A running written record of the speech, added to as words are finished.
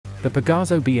The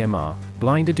Pegaso BMR,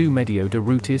 Blindado Medio de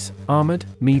Rutas, armored,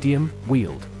 medium,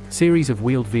 wheeled series of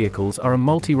wheeled vehicles are a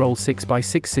multi-role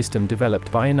 6x6 system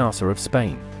developed by ENASA of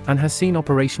Spain, and has seen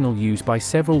operational use by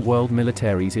several world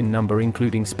militaries in number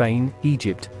including Spain,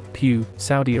 Egypt, Peru,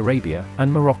 Saudi Arabia,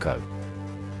 and Morocco.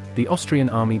 The Austrian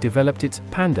army developed its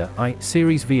Panda I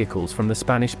series vehicles from the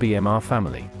Spanish BMR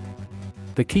family.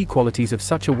 The key qualities of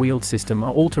such a wheeled system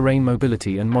are all-terrain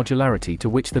mobility and modularity, to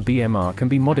which the BMR can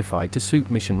be modified to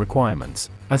suit mission requirements,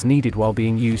 as needed while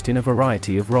being used in a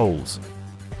variety of roles.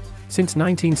 Since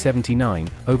 1979,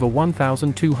 over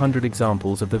 1,200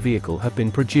 examples of the vehicle have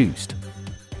been produced.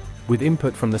 With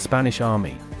input from the Spanish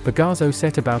army, Pegaso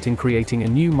set about in creating a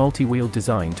new multi-wheeled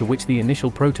design, to which the initial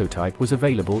prototype was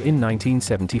available in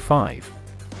 1975.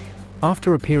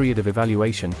 After a period of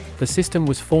evaluation, the system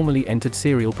was formally entered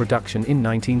serial production in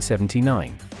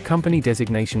 1979, company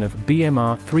designation of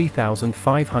BMR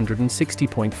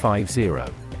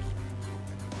 3560.50.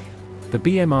 The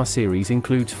BMR series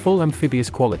includes full amphibious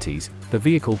qualities, the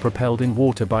vehicle propelled in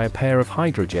water by a pair of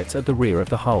hydrojets at the rear of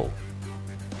the hull.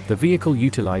 The vehicle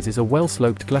utilizes a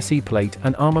well-sloped glacis plate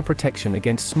and armor protection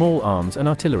against small arms and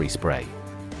artillery spray.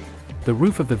 The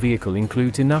roof of the vehicle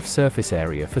includes enough surface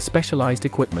area for specialized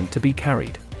equipment to be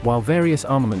carried, while various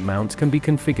armament mounts can be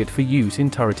configured for use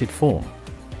in turreted form.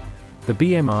 The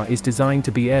BMR is designed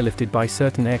to be airlifted by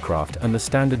certain aircraft, and the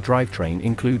standard drivetrain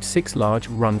includes 6 large,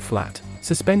 run-flat,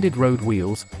 suspended road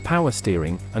wheels, power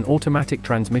steering, an automatic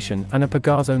transmission, and a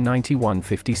Pegaso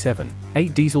 9157,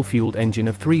 8 diesel-fueled engine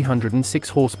of 306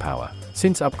 horsepower,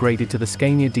 since upgraded to the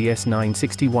Scania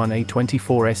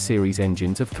DS961A24S series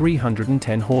engines of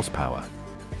 310 horsepower.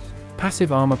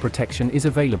 Passive armor protection is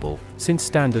available, since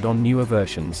standard on newer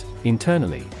versions.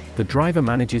 Internally, the driver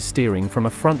manages steering from a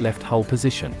front left hull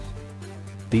position.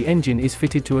 The engine is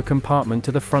fitted to a compartment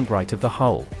to the front right of the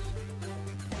hull.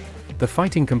 The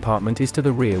fighting compartment is to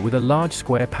the rear with a large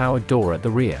square powered door at the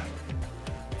rear.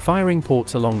 Firing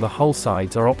ports along the hull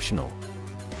sides are optional.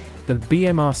 The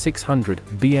BMR 600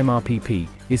 BMR-PP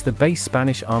is the base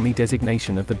Spanish Army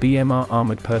designation of the BMR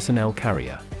armored personnel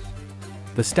carrier.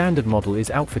 The standard model is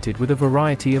outfitted with a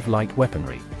variety of light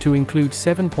weaponry, to include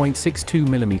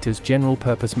 7.62mm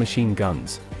general-purpose machine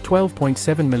guns,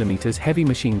 12.7mm heavy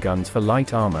machine guns for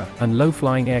light armor and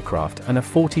low-flying aircraft, and a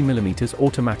 40mm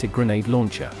automatic grenade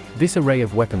launcher. This array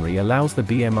of weaponry allows the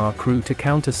BMR crew to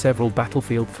counter several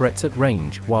battlefield threats at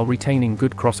range while retaining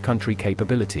good cross-country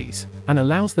capabilities, and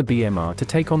allows the BMR to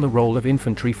take on the role of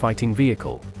infantry fighting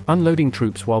vehicle, unloading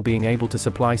troops while being able to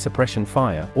supply suppression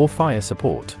fire or fire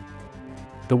support.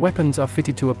 The weapons are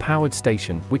fitted to a powered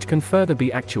station, which can further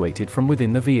be actuated from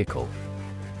within the vehicle.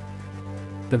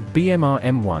 The BMR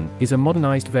M1 is a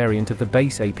modernized variant of the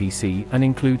base APC and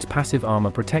includes passive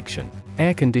armor protection,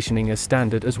 air conditioning as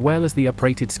standard, as well as the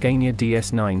uprated Scania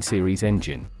DS9 series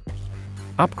engine.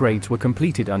 Upgrades were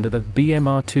completed under the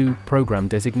BMR2 program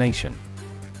designation.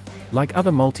 Like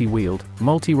other multi-wheeled,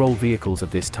 multi-role vehicles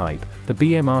of this type, the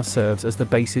BMR serves as the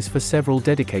basis for several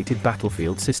dedicated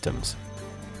battlefield systems.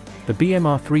 The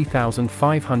BMR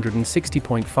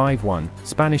 3560.51,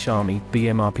 Spanish Army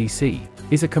BMR-PC,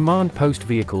 is a command post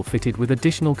vehicle fitted with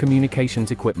additional communications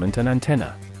equipment and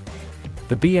antenna.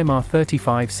 The BMR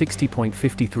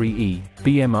 3560.53E,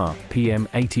 BMR,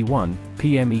 PM81,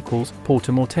 PM equals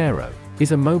Porta Mortero,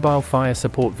 is a mobile fire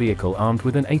support vehicle armed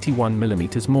with an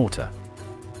 81mm mortar.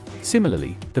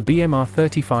 Similarly, the BMR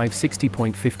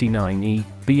 3560.59E,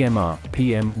 BMR,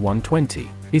 PM120,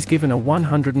 is given a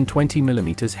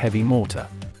 120mm heavy mortar.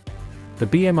 The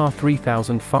BMR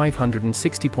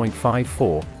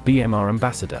 3560.54, BMR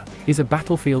Ambassador, is a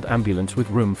battlefield ambulance with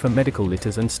room for medical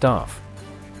litters and staff.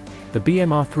 The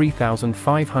BMR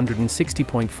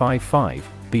 3560.55,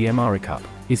 BMR Icup,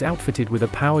 is outfitted with a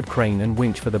powered crane and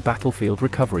winch for the battlefield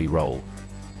recovery role.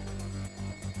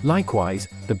 Likewise,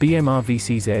 the BMR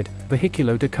VCZ,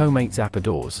 Vehiculo de Combate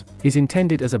Zapadores, is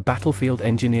intended as a battlefield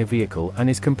engineer vehicle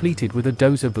and is completed with a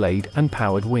dozer blade and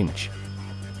powered winch.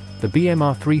 The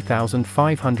BMR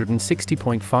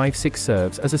 3560.56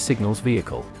 serves as a signals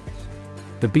vehicle.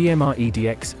 The BMR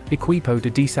EDX, Equipo de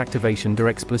Desactivación de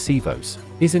Explosivos,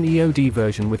 is an EOD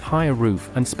version with higher roof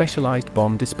and specialized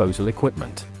bomb disposal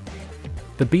equipment.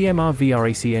 The BMR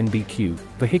VRAC-NBQ,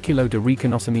 Vehiculo de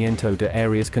Reconocimiento de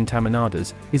Áreas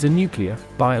Contaminadas, is a nuclear,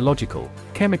 biological,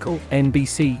 chemical,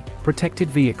 NBC, protected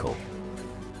vehicle.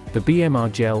 The BMR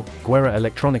GEL, Guerra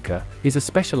Electronica, is a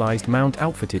specialized mount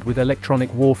outfitted with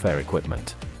electronic warfare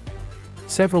equipment.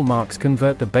 Several marques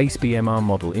convert the base BMR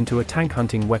model into a tank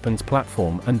hunting weapons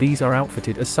platform, and these are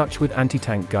outfitted as such with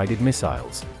anti-tank guided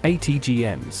missiles,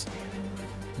 ATGMs.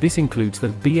 This includes the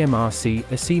BMR-C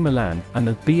AC Milan and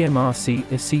the BMR-C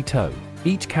AC TOW.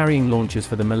 each carrying launchers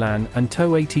for the Milan and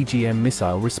TOW ATGM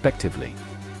missile respectively.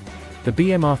 The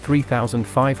BMR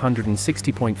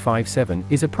 3560.57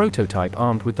 is a prototype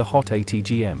armed with the HOT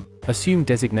ATGM, assumed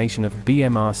designation of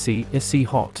BMR-C is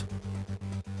C-HOT.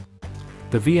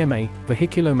 The VMA,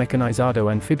 Vehiculo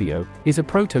Meccanizado Anfibio, is a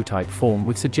prototype form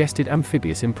with suggested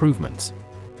amphibious improvements.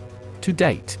 To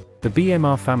date, the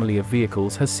BMR family of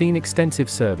vehicles has seen extensive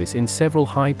service in several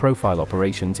high-profile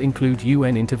operations include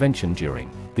UN intervention during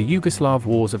the Yugoslav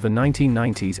wars of the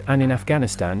 1990s and in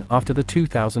Afghanistan after the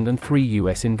 2003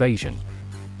 US invasion.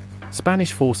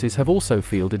 Spanish forces have also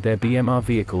fielded their BMR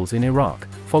vehicles in Iraq,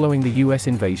 following the US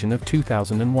invasion of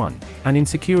 2001, and in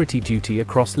security duty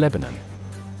across Lebanon.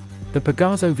 The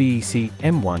Pegaso VEC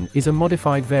M1 is a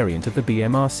modified variant of the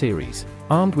BMR series,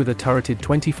 armed with a turreted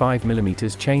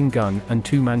 25mm chain gun and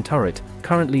two-man turret,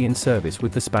 currently in service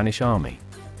with the Spanish Army.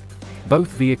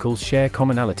 Both vehicles share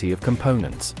commonality of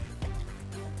components.